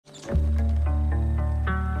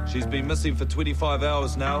She's been missing for 25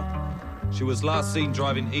 hours now. She was last seen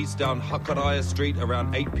driving east down Hakaraya Street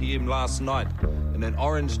around 8 p.m. last night in an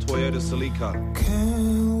orange Toyota Celica.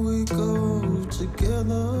 Can we go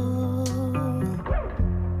together?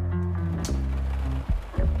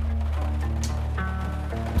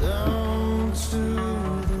 Down to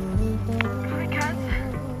the river. Hi, Kaz.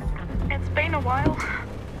 It's been a while.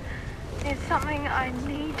 There's something I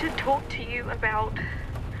need to talk to you about.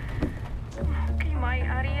 Ki mai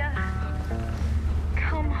aria.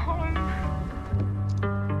 Come home.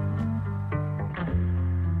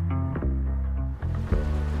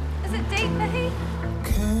 Is it deep, Mihi?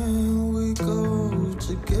 Can we go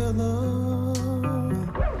together?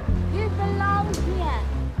 You belong here.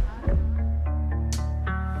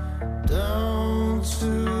 Down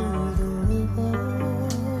to the river.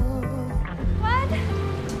 1,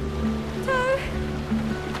 2,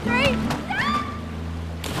 3.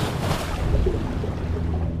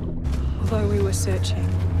 Although we were searching,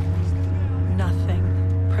 nothing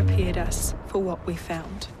prepared us for what we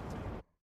found.